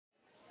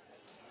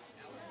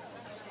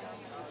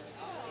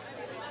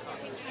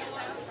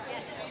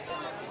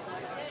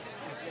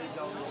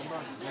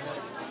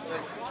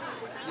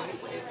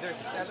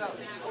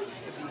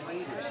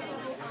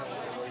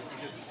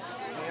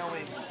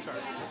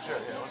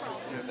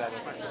So,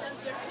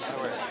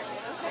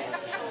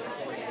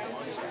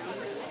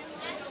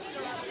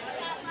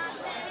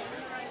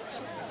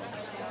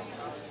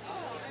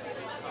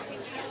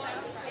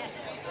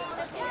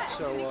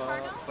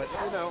 but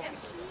you know,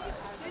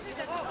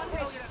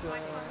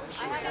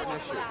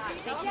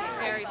 Thank you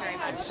very, very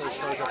much. so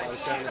sorry that I was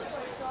saying it.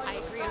 I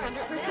agree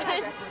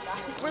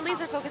 100%. We're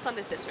laser focused on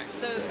this district.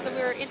 So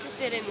we're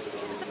interested in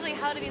specifically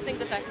how do these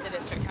things affect the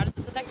district? How does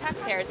this affect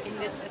taxpayers in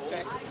this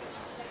district?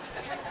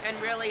 And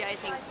really, I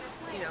think,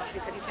 you know,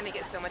 because he's going to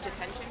get so much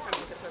attention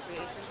from his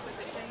appropriations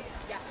position.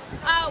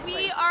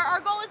 Our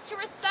goal is to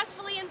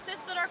respectfully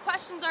insist that our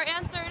questions are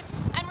answered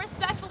and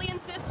respectfully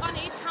insist on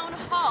a town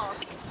hall.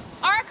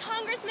 Our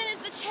congressman is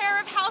the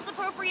chair of House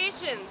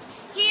Appropriations.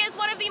 He is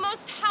one of the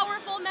most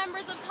powerful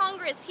members of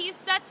Congress. He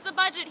sets the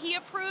budget. He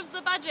approves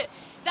the budget.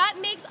 That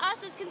makes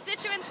us as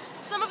constituents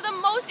some of the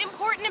most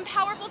important and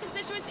powerful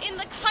constituents in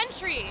the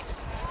country.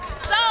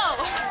 So,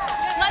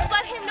 let's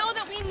let him know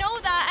that we know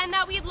that and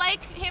that we'd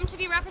like him to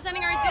be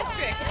representing our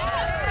district.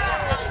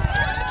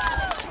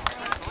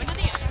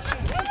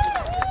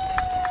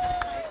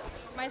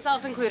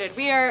 Myself included.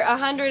 We are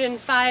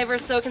 105 or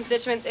so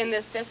constituents in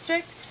this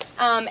district.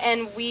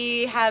 And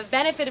we have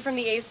benefited from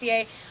the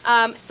ACA.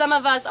 Some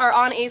of us are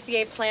on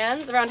ACA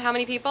plans. Around how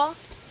many people?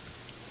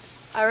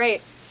 All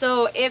right.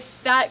 So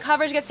if that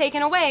coverage gets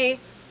taken away,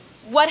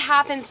 what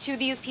happens to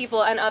these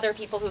people and other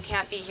people who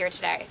can't be here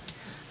today?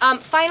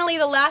 Finally,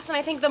 the last and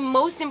I think the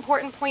most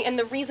important point, and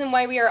the reason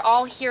why we are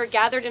all here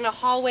gathered in a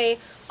hallway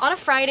on a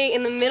Friday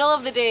in the middle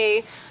of the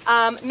day,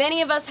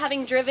 many of us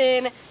having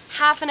driven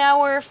half an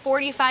hour,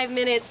 45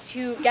 minutes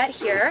to get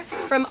here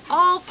from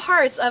all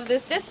parts of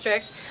this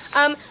district,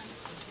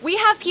 we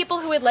have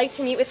people who would like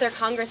to meet with their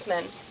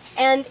congressman.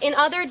 And in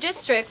other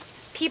districts,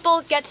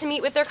 people get to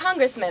meet with their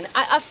congressman.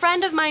 A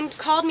friend of mine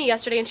called me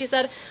yesterday and she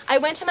said, I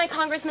went to my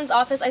congressman's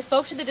office, I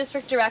spoke to the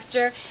district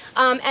director,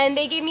 and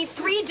they gave me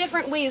 3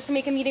 different ways to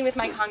make a meeting with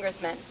my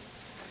congressman.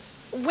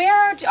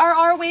 Where are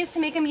our ways to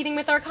make a meeting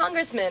with our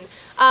congressman?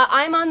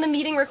 I'm on the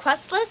meeting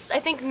request list.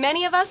 I think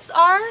many of us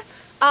are.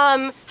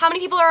 How many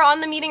people are on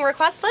the meeting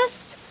request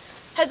list?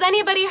 Has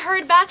anybody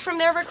heard back from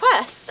their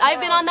request? I've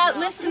been on that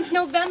list since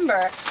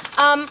November.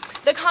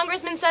 The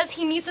congressman says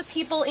he meets with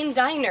people in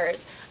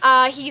diners.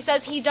 He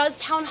says he does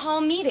town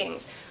hall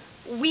meetings.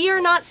 We are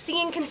not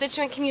seeing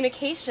constituent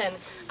communication.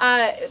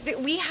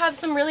 We have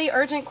some really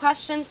urgent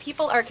questions.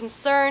 People are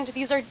concerned.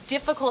 These are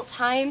difficult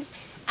times.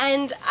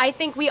 And I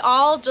think we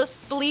all just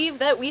believe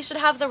that we should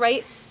have the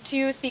right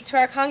to speak to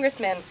our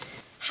congressman.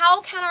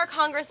 How can our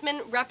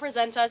congressman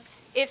represent us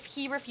if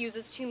he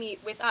refuses to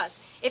meet with us?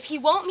 If he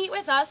won't meet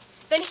with us,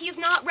 then he's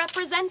not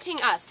representing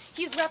us.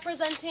 He's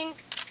representing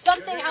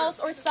something else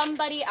or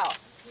somebody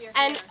else.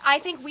 And I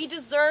think we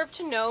deserve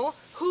to know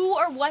who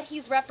or what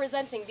he's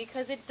representing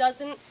because it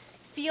doesn't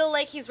feel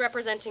like he's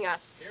representing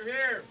us. Hear,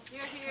 hear.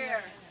 Hear,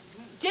 hear.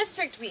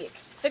 District Week.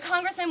 The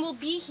congressman will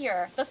be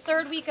here the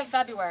 3rd week of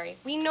February.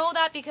 We know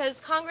that because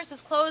Congress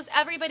is closed,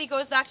 everybody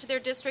goes back to their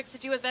districts to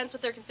do events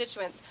with their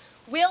constituents.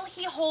 Will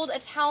he hold a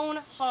town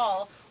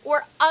hall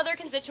or other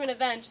constituent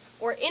event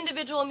or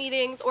individual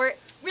meetings, or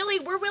really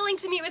we're willing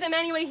to meet with him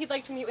any way he'd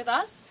like to meet with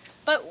us,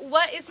 but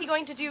what is he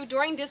going to do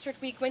during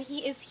District Week when he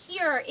is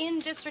here in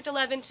District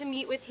 11 to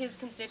meet with his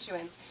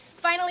constituents?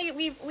 Finally,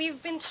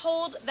 we've been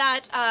told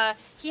that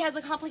he has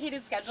a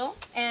complicated schedule,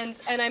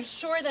 and I'm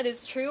sure that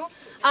is true.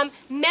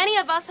 Many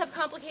of us have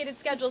complicated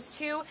schedules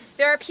too.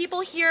 There are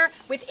people here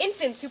with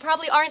infants who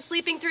probably aren't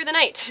sleeping through the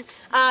night.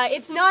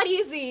 It's not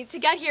easy to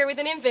get here with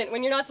an infant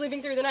when you're not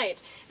sleeping through the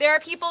night. There are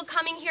people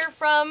coming here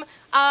from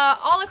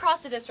all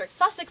across the district,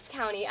 Sussex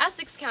County,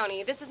 Essex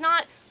County. This is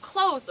not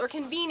close or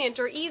convenient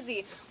or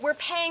easy. We're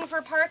paying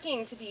for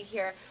parking to be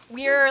here.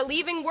 We're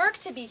leaving work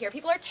to be here.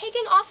 People are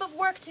taking off of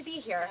work to be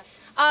here.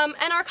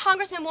 And our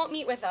congressman won't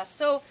meet with us.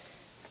 So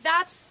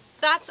that's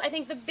I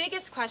think the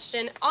biggest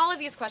question all of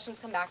these questions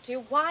come back to.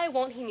 Why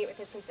won't he meet with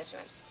his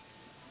constituents?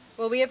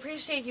 Well, we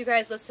appreciate you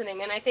guys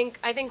listening, and I think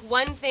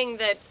one thing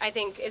that I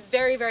think is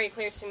very, very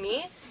clear to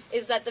me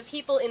is that the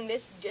people in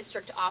this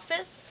district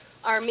office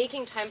are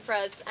making time for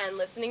us and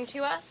listening to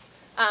us.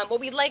 What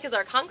we'd like is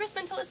our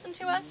congressman to listen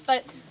to us,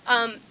 but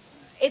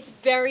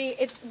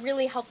it's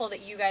really helpful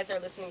that you guys are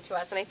listening to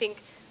us, and I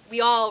think we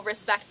all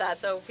respect that.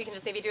 So if we can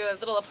just maybe do a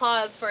little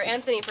applause for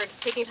Anthony for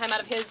just taking time out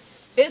of his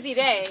busy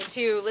day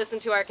to listen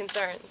to our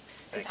concerns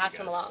and pass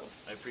them along.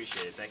 I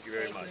appreciate it. Thank you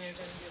very much.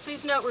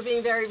 Please note we're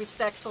being very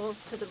respectful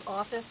to the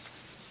office.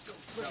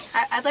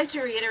 I'd like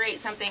to reiterate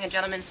something a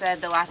gentleman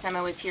said the last time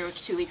I was here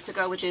 2 weeks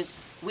ago, which is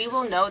we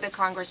will know the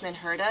congressman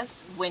heard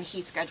us when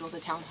he schedules a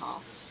town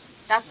hall.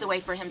 That's the way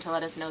for him to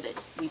let us know that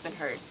we've been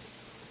heard.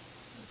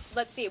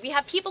 Let's see. We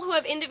have people who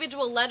have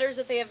individual letters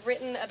that they have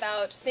written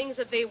about things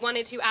that they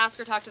wanted to ask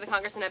or talk to the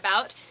congressman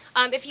about.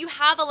 If you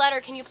have a letter,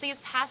 can you please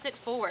pass it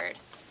forward?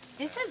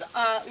 This is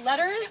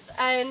letters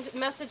and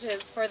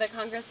messages for the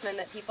congressman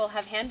that people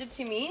have handed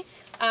to me.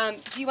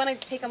 Do you want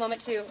to take a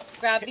moment to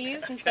grab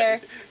these since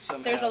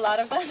there's a lot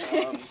of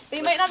them?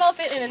 They might not all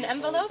fit in an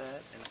envelope.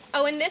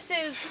 Oh, and this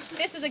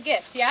is a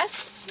gift,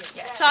 yes?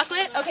 Yes.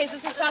 Chocolate? Okay, so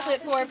this is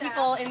chocolate for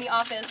people in the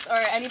office or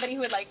anybody who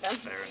would like them.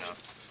 Fair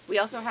enough. We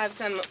also have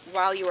some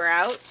while you were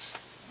out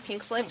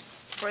pink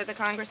slips for the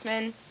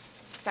congressman,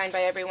 signed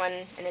by everyone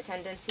in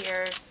attendance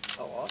here.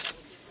 Oh, awesome.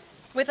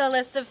 With a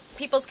list of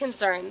people's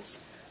concerns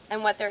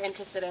and what they're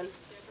interested in.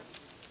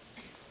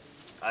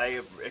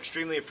 I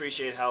extremely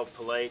appreciate how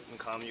polite and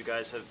calm you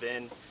guys have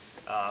been.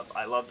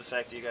 I love the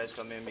fact that you guys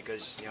come in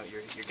because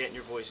you're getting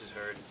your voices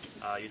heard.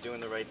 You're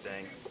doing the right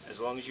thing. As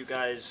long as you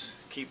guys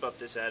keep up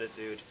this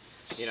attitude,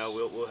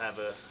 we'll have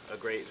a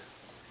great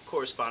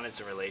correspondence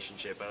and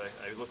relationship.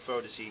 I look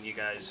forward to seeing you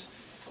guys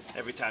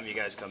every time you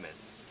guys come in.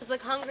 Does the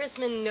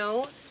congressman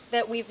know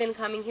that we've been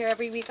coming here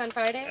every week on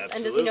Fridays? Absolutely.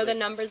 And does he know the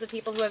numbers of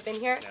people who have been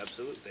here?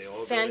 Absolutely. They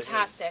all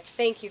Fantastic.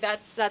 Thank you.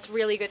 That's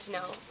really good to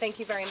know. Thank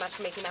you very much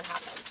for making that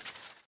happen.